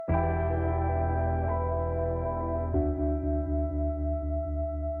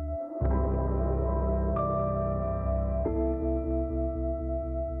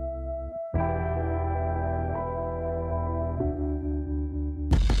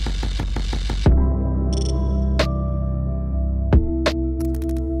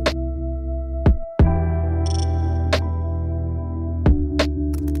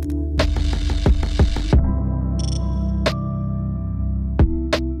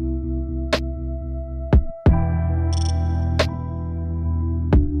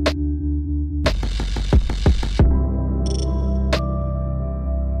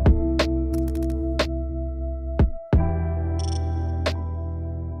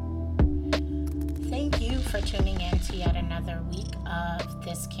for tuning in to yet another week of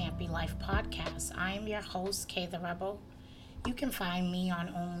This Can't Be Life podcast. I am your host, Kay the Rebel. You can find me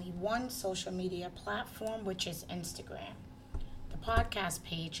on only one social media platform, which is Instagram. The podcast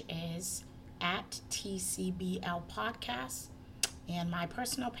page is at TCBL Podcast, and my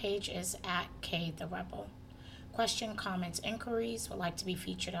personal page is at Kay the Rebel. Question, comments, inquiries, would like to be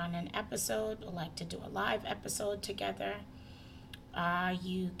featured on an episode, would like to do a live episode together.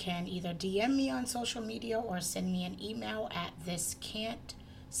 You can either DM me on social media or send me an email at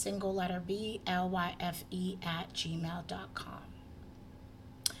thiscan'tblyfe@gmail.com.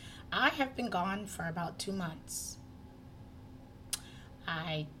 I have been gone for about 2 months.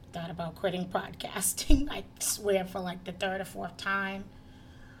 I thought about quitting podcasting, I swear, for like the third or fourth time.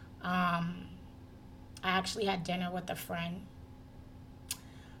 I actually had dinner with a friend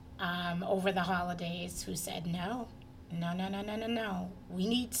over the holidays who said no. We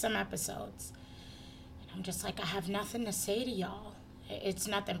need some episodes. And I'm just like, I have nothing to say to y'all. It's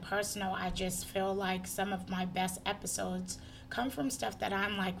nothing personal. I just feel like some of my best episodes come from stuff that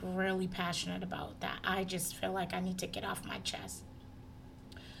I'm like really passionate about, that I just feel like I need to get off my chest.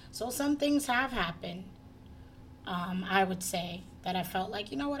 So some things have happened, I would say, that I felt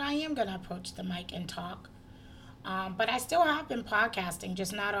like, you know what, I am going to approach the mic and talk. But I still have been podcasting,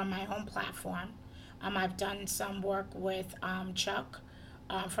 just not on my own platform. I've done some work with Chuck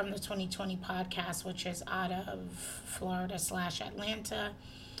from the 2020 podcast, which is out of Florida/Atlanta.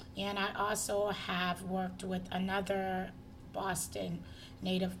 And I also have worked with another Boston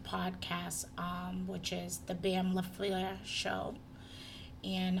native podcast, which is the Bam LaFleur Show.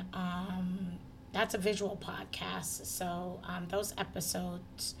 And that's a visual podcast. So those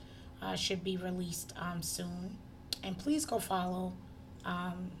episodes should be released soon. And please go follow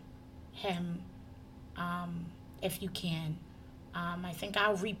him. If you can. I think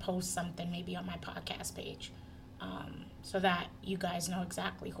I'll repost something maybe on my podcast page so that you guys know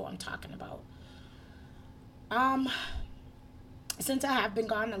exactly who I'm talking about. Since I have been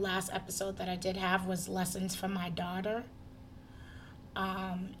gone, the last episode that I did have was Lessons from My Daughter.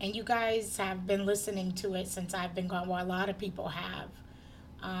 And you guys have been listening to it since I've been gone. Well, a lot of people have.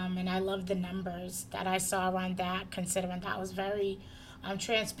 And I love the numbers that I saw on that, considering that was very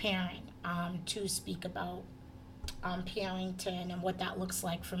transparent to speak about parenting and what that looks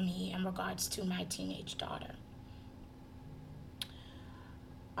like for me in regards to my teenage daughter.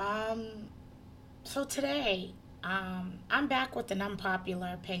 So today, I'm back with an unpopular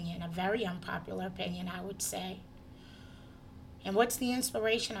opinion, a very unpopular opinion, I would say. And what's the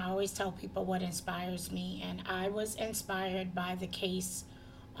inspiration? I always tell people what inspires me, and I was inspired by the case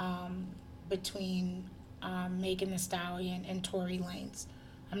between Megan Thee Stallion and Tory Lanez.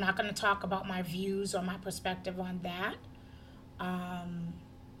 I'm not going to talk about my views or my perspective on that. Not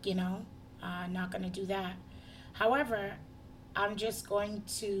going to do that. However, I'm just going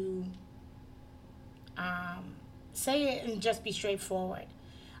to say it and just be straightforward.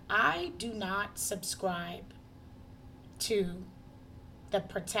 I do not subscribe to the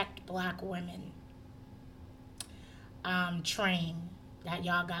Protect Black Women train that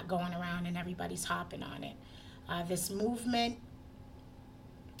y'all got going around and everybody's hopping on it. This movement,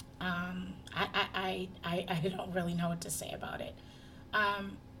 I don't really know what to say about it.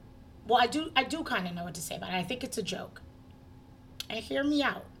 Well, I do kind of know what to say about it. I think it's a joke. And hear me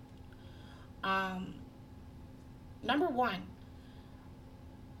out. Number one,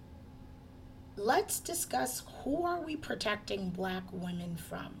 let's discuss, who are we protecting black women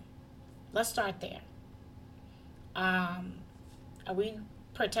from? Let's start there. Are we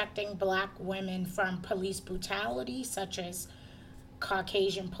protecting black women from police brutality, such as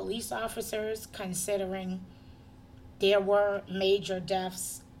Caucasian police officers, considering there were major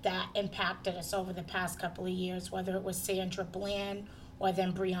deaths that impacted us over the past couple of years, whether it was Sandra Bland or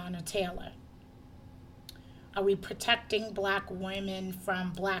then Breonna Taylor? Are we protecting black women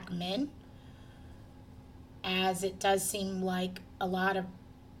from black men? As it does seem like a lot of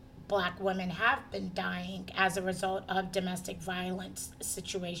black women have been dying as a result of domestic violence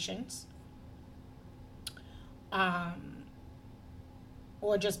situations,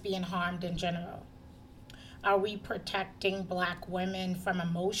 or just being harmed in general. Are we protecting black women from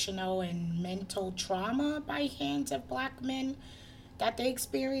emotional and mental trauma by hands of black men that they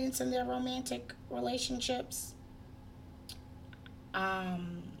experience in their romantic relationships?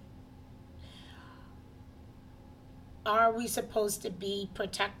 Are we supposed to be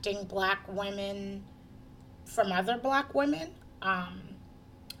protecting black women from other black women?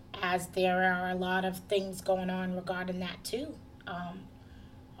 As there are a lot of things going on regarding that too.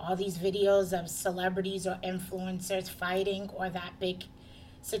 All these videos of celebrities or influencers fighting, or that big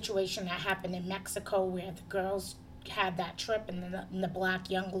situation that happened in Mexico where the girls had that trip and the black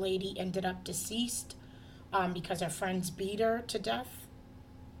young lady ended up deceased because her friends beat her to death.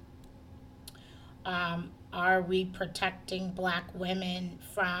 Are we protecting black women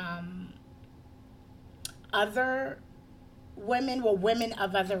from other women, well, women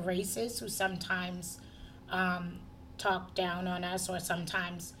of other races who sometimes talk down on us, or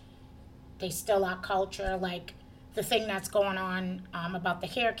sometimes they steal our culture, like the thing that's going on about the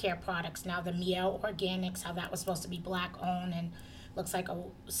hair care products now, the Miel Organics, how that was supposed to be black owned, and looks like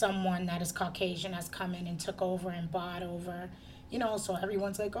someone that is Caucasian has come in and took over and bought over, so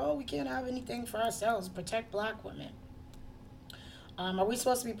everyone's like, oh, we can't have anything for ourselves, protect black women. Are we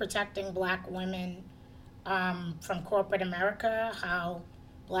supposed to be protecting black women from corporate America, how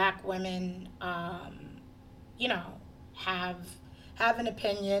black women, have an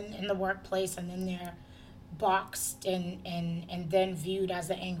opinion in the workplace and then they're boxed and then viewed as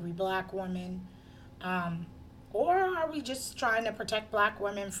the angry black woman? Or are we just trying to protect black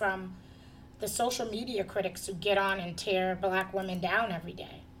women from the social media critics who get on and tear black women down every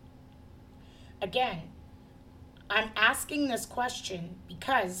day? Again, I'm asking this question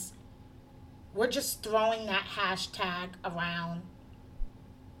because we're just throwing that hashtag around.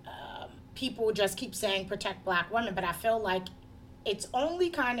 People just keep saying protect black women, but I feel like it's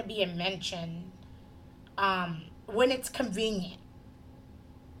only kind of being mentioned when it's convenient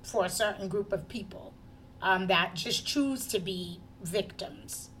for a certain group of people that just choose to be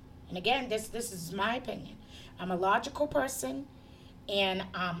victims. And again, this is my opinion. I'm a logical person, and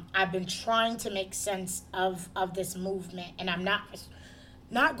I've been trying to make sense of this movement, and I'm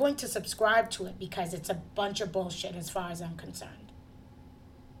not going to subscribe to it because it's a bunch of bullshit as far as I'm concerned.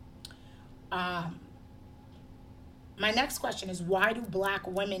 My next question is, why do black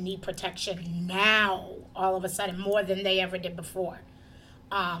women need protection now, all of a sudden, more than they ever did before?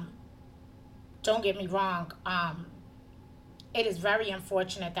 Don't get me wrong. It is very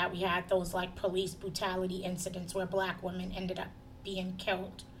unfortunate that we had those like police brutality incidents where black women ended up being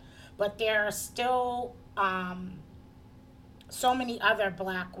killed. But there are still so many other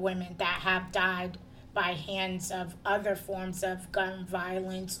black women that have died by hands of other forms of gun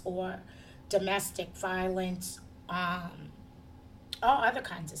violence or domestic violence, all other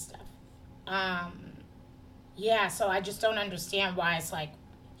kinds of stuff. Yeah, so I just don't understand why it's like,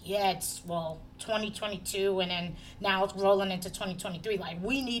 yeah, it's, 2022 and then now it's rolling into 2023. Like,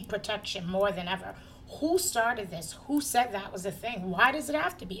 we need protection more than ever. Who started this? Who said that was a thing? Why does it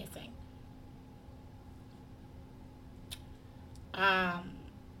have to be a thing?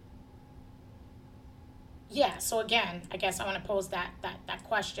 Yeah, so again, I guess I want to pose that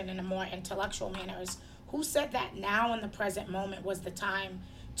question in a more intellectual manner is, who said that now in the present moment was the time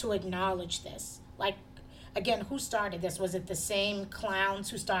to acknowledge this? Like, again, who started this? Was it the same clowns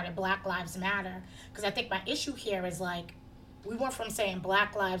who started Black Lives Matter? Because I think my issue here is like, we went from saying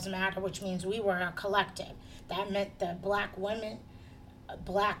Black Lives Matter, which means we were a collective. That meant the black women,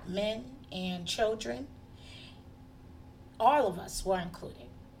 black men, and children, all of us were included.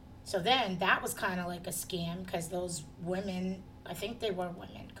 So then that was kind of like a scam because those women, I think they were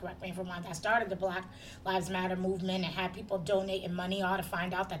women, correct me if I'm wrong, that started the Black Lives Matter movement and had people donating money all to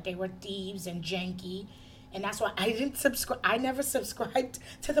find out that they were thieves and janky. And that's why I didn't subscribe. I never subscribed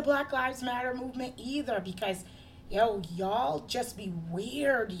to the Black Lives Matter movement either because, y'all just be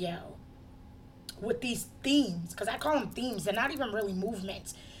weird, with these themes. Because I call them themes. They're not even really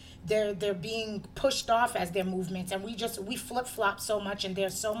movements. They're being pushed off as their movements, and we flip-flop so much, and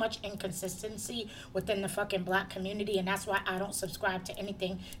there's so much inconsistency within the fucking black community, and that's why I don't subscribe to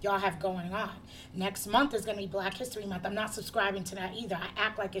anything y'all have going on. Next month is going to be Black History Month. I'm not subscribing to that either. I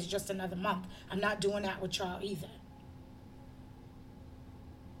act like it's just another month. I'm not doing that with y'all either.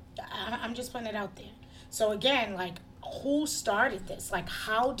 I'm just putting it out there. So again, like, who started this? Like,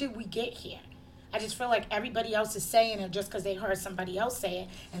 how did we get here? I just feel like everybody else is saying it just because they heard somebody else say it.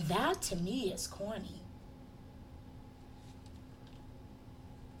 And that, to me, is corny.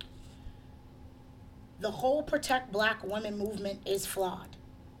 The whole Protect Black Women movement is flawed.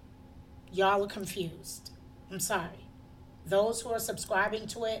 Y'all are confused. I'm sorry. Those who are subscribing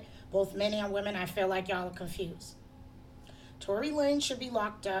to it, both men and women, I feel like y'all are confused. Tory Lanez should be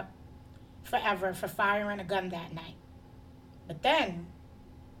locked up forever for firing a gun that night. But then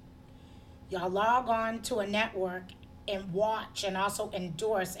y'all log on to a network and watch and also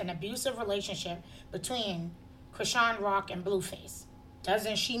endorse an abusive relationship between Chrisean Rock and Blueface.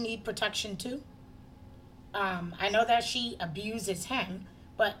 Doesn't she need protection too? I know that she abuses him,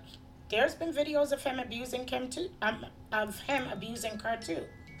 but there's been videos of him abusing Kim too, of him abusing her too.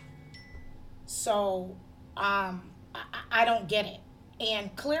 So I don't get it.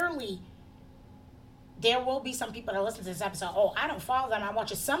 And clearly, there will be some people that listen to this episode. Oh, I don't follow them. I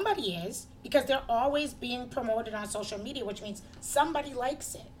watch it. Somebody is, because they're always being promoted on social media, which means somebody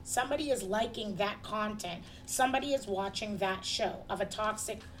likes it. Somebody is liking that content. Somebody is watching that show of a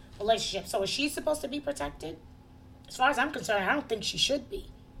toxic relationship. So is she supposed to be protected? As far as I'm concerned, I don't think she should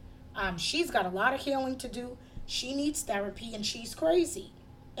be. She's got a lot of healing to do. She needs therapy, and she's crazy.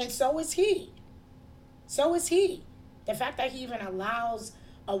 And so is he. So is he. The fact that he even allows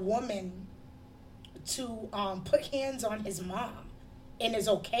a woman to put hands on his mom and is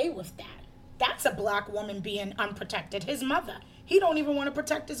okay with that. That's a black woman being unprotected. His mother. He don't even want to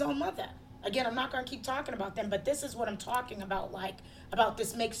protect his own mother. Again, I'm not going to keep talking about them, but this is what I'm talking about. Like, about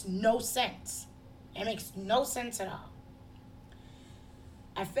this makes no sense. It makes no sense at all.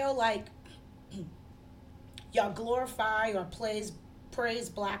 I feel like y'all glorify or praise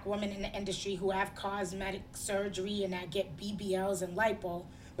black women in the industry who have cosmetic surgery and that get BBLs and lipo,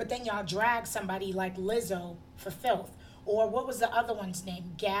 but then y'all drag somebody like Lizzo for filth. Or what was the other one's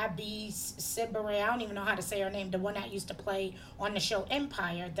name? Gabby Sibere. I don't even know how to say her name. The one that used to play on the show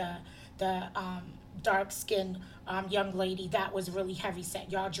Empire, the dark-skinned young lady that was really heavy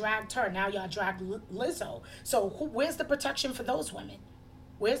set. Y'all dragged her. Now y'all dragged Lizzo. So where's the protection for those women?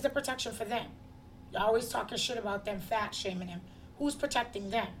 Where's the protection for them? You're always talking shit about them, fat shaming them. Who's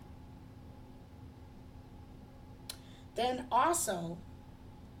protecting them? Then also,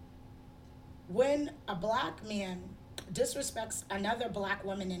 when a black man disrespects another black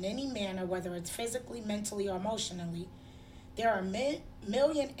woman in any manner, whether it's physically, mentally, or emotionally, there are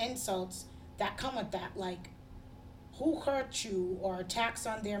million insults that come with that, like, who hurt you, or attacks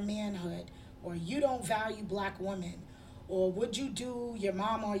on their manhood, or you don't value black women, or would you do your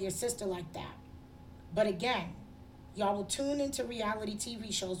mom or your sister like that? But again, y'all will tune into reality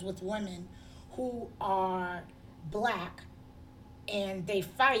TV shows with women who are black and they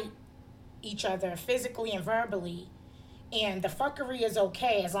fight each other physically and verbally, and the fuckery is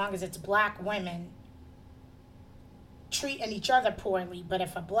okay as long as it's black women treating each other poorly. But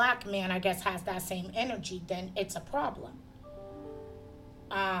if a black man, I guess, has that same energy, then it's a problem.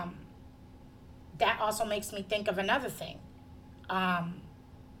 That also makes me think of another thing.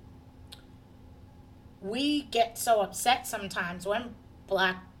 We get so upset sometimes when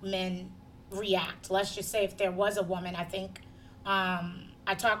black men react. Let's just say if there was a woman, I think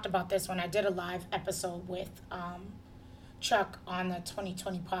I talked about this when I did a live episode with Chuck on the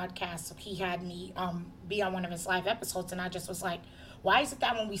 2020 podcast. So he had me be on one of his live episodes, and I just was like, why is it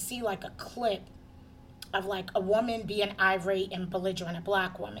that when we see like a clip of like a woman being irate and belligerent, a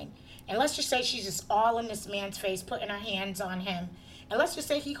black woman, and let's just say she's just all in this man's face, putting her hands on him, and let's just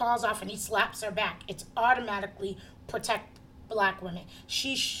say he calls off and he slaps her back, it's automatically protect black women.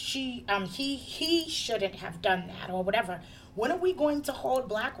 He shouldn't have done that, or whatever. When are we going to hold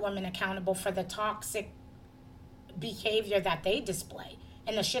black women accountable for the toxic behavior that they display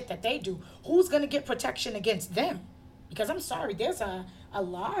and the shit that they do? Who's going to get protection against them? Because I'm sorry, there's a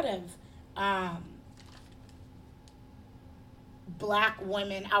lot of black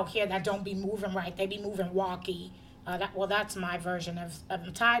women out here that don't be moving right. They be moving walkie. That's my version of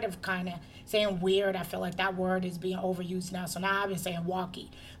I'm tired of kind of saying weird. I feel like that word is being overused now. So now I've been saying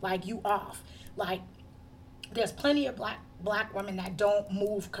walkie. Like, you off. Like, there's plenty of black women that don't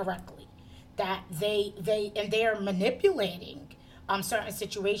move correctly. That they're manipulating certain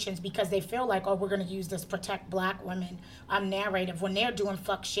situations because they feel like, oh, we're going to use this protect black women narrative when they're doing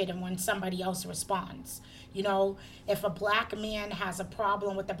fuck shit and when somebody else responds. You know, if a black man has a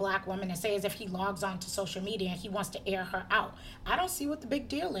problem with a black woman, and say as if he logs on to social media and he wants to air her out, I don't see what the big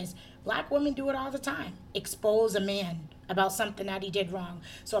deal is. Black women do it all the time. Expose a man about something that he did wrong.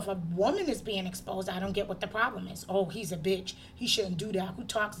 So if a woman is being exposed, I don't get what the problem is. Oh, he's a bitch. He shouldn't do that. Who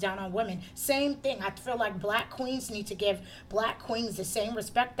talks down on women? Same thing. I feel like black queens need to give black queens the same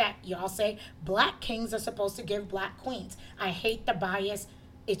respect that y'all say black kings are supposed to give black queens. I hate the bias.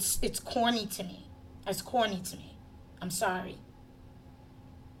 It's corny to me. It's corny to me. I'm sorry.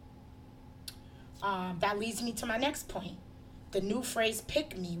 That leads me to my next point. The new phrase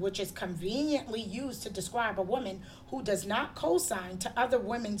pick me, which is conveniently used to describe a woman who does not co-sign to other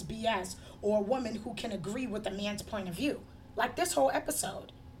women's BS, or a woman who can agree with a man's point of view. Like this whole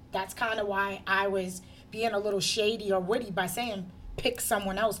episode. That's kind of why I was being a little shady or witty by saying pick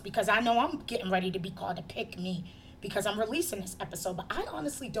someone else, because I know I'm getting ready to be called a pick me because I'm releasing this episode. But I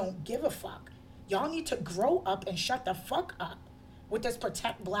honestly don't give a fuck. Y'all need to grow up and shut the fuck up with this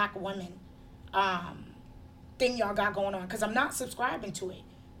protect black women thing y'all got going on, because I'm not subscribing to it.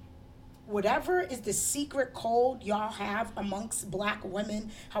 Whatever is the secret code y'all have amongst black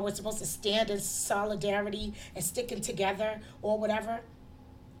women, how we're supposed to stand in solidarity and sticking together or whatever,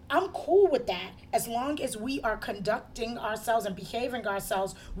 I'm cool with that as long as we are conducting ourselves and behaving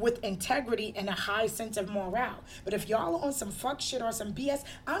ourselves with integrity and a high sense of morale. But if y'all are on some fuck shit or some BS,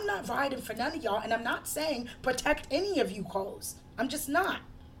 I'm not riding for none of y'all, and I'm not saying protect any of you hoes. I'm just not.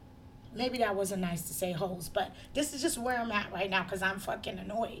 Maybe that wasn't nice to say hoes, but this is just where I'm at right now because I'm fucking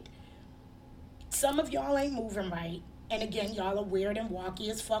annoyed. Some of y'all ain't moving right. And again, y'all are weird and walky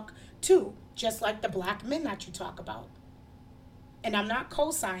as fuck too, just like the black men that you talk about. And I'm not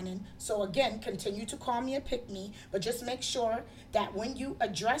co-signing, so again, continue to call me a pick-me, but just make sure that when you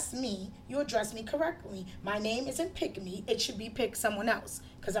address me, you address me correctly. My name isn't pick-me, it should be pick someone else,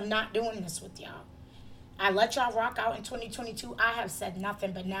 because I'm not doing this with y'all. I let y'all rock out in 2022. I have said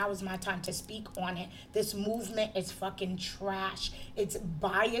nothing, but now is my time to speak on it. This movement is fucking trash. It's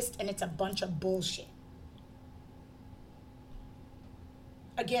biased, and it's a bunch of bullshit.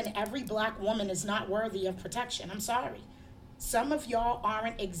 Again, every black woman is not worthy of protection. I'm sorry. Some of y'all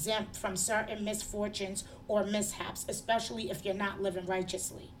aren't exempt from certain misfortunes or mishaps, especially if you're not living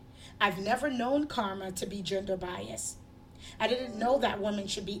righteously. I've never known karma to be gender biased. I didn't know that women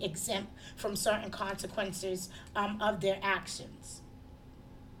should be exempt from certain consequences of their actions.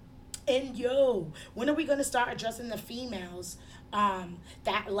 And when are we going to start addressing the females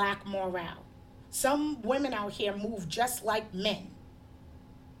that lack morale? Some women out here move just like men.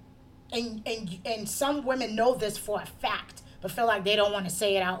 And some women know this for a fact, but feel like they don't want to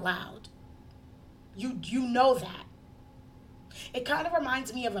say it out loud. You know that. It kind of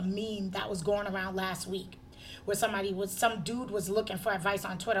reminds me of a meme that was going around last week where some dude was looking for advice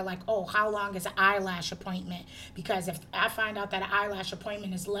on Twitter like, oh, how long is an eyelash appointment? Because if I find out that an eyelash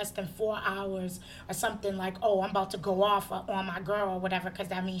appointment is less than 4 hours or something like, oh, I'm about to go off on my girl or whatever because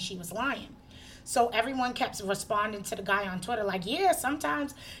that means she was lying. So everyone kept responding to the guy on Twitter like, yeah,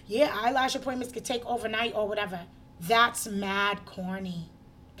 sometimes, eyelash appointments could take overnight or whatever. That's mad corny.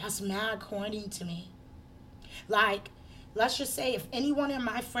 That's mad corny to me. Like, let's just say if any one of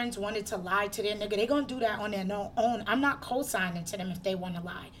my friends wanted to lie to their nigga, they gonna do that on their own. I'm not co-signing to them if they want to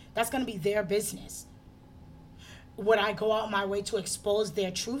lie. That's gonna be their business. Would I go out my way to expose their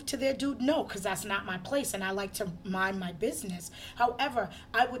truth to their dude? No, because that's not my place, and I like to mind my business. However,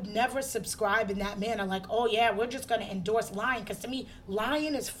 I would never subscribe in that manner like, oh yeah, we're just gonna endorse lying, because to me,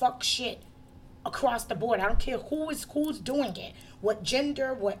 lying is fuck shit across the board. I don't care who's doing it, what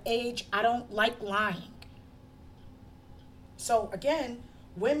gender, what age. I don't like lying. So again,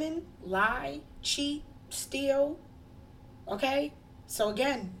 women lie, cheat, steal. Okay? So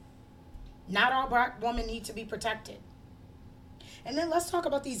again, not all black women need to be protected. And then let's talk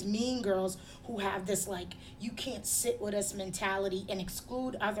about these mean girls who have this like, you can't sit with us mentality and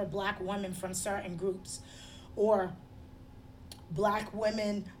exclude other black women from certain groups. Or black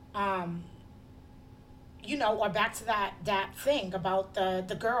women, or back to that thing about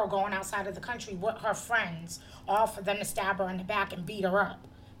the girl going outside of the country with her friends, all for them to stab her in the back and beat her up.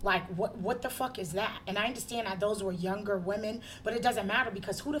 Like, what the fuck is that? And I understand that those were younger women, but it doesn't matter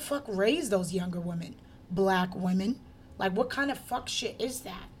because who the fuck raised those younger women? Black women. Like, what kind of fuck shit is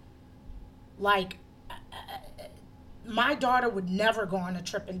that? Like, my daughter would never go on a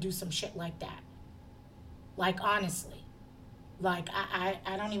trip and do some shit like that. Like, honestly. Like, I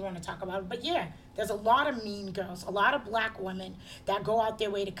don't even want to talk about it. But yeah, there's a lot of mean girls, a lot of black women that go out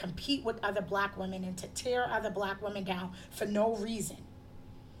their way to compete with other black women and to tear other black women down for no reason.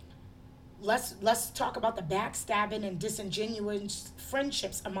 Let's talk about the backstabbing and disingenuous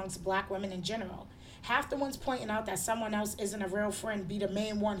friendships amongst black women in general. Half the ones pointing out that someone else isn't a real friend be the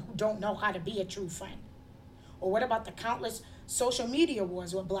main one who don't know how to be a true friend. Or what about the countless social media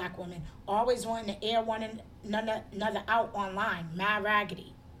wars with black women, always wanting to air one another out online, mad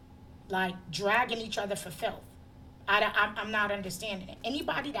raggedy, like dragging each other for filth. I'm not understanding it.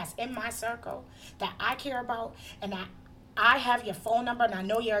 Anybody that's in my circle that I care about and that I have your phone number and I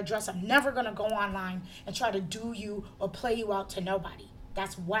know your address, I'm never going to go online and try to do you or play you out to nobody.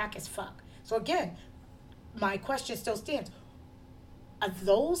 That's whack as fuck. So again, my question still stands. Are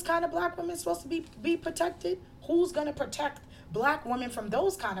those kind of black women supposed to be protected? Who's going to protect black women from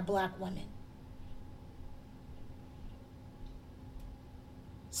those kind of black women?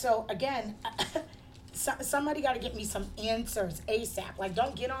 So again, somebody got to get me some answers ASAP. Like,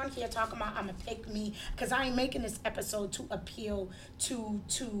 don't get on here talking about I'm a pick me, because I ain't making this episode to appeal to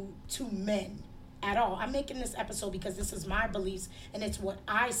men at all. I'm making this episode because this is my beliefs and it's what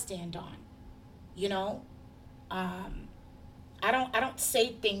I stand on. I don't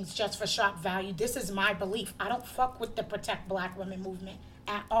say things just for shock value. This is my belief. I don't fuck with the Protect Black Women movement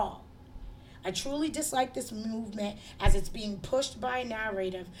at all. I truly dislike this movement as it's being pushed by a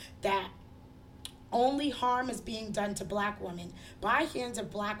narrative that only harm is being done to black women by hands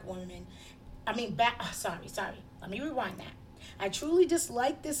of black women. Sorry. Let me rewind that. I truly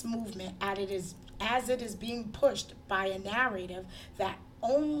dislike this movement as it is being pushed by a narrative that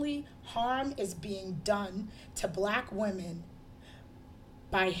only harm is being done to black women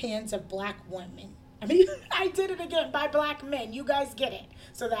by hands of black women. I did it again, by black men. You guys get it.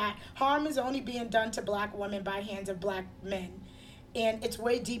 So that harm is only being done to black women by hands of black men. And it's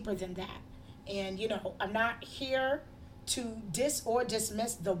way deeper than that. And, I'm not here to dis or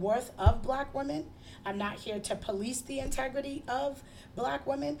dismiss the worth of black women. I'm not here to police the integrity of black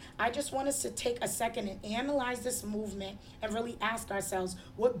women. I just want us to take a second and analyze this movement and really ask ourselves,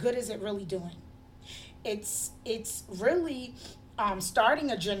 what good is it really doing? It's really starting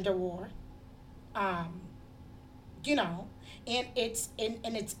a gender war. You know, and it's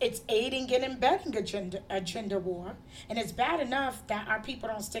aiding and embedding a gender war, and it's bad enough that our people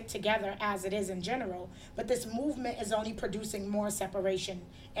don't stick together as it is in general, but this movement is only producing more separation,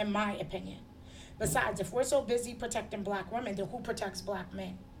 in my opinion. Besides, if we're so busy protecting black women, then who protects black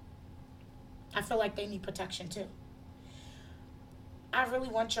men? I feel like they need protection too. I really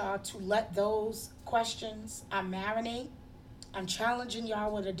want y'all to let those questions marinate. I'm challenging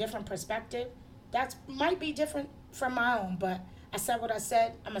y'all with a different perspective that might be different from my own, but I said what I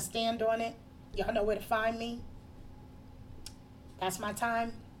said. I'm going to stand on it. Y'all know where to find me. That's my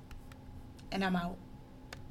time, and I'm out.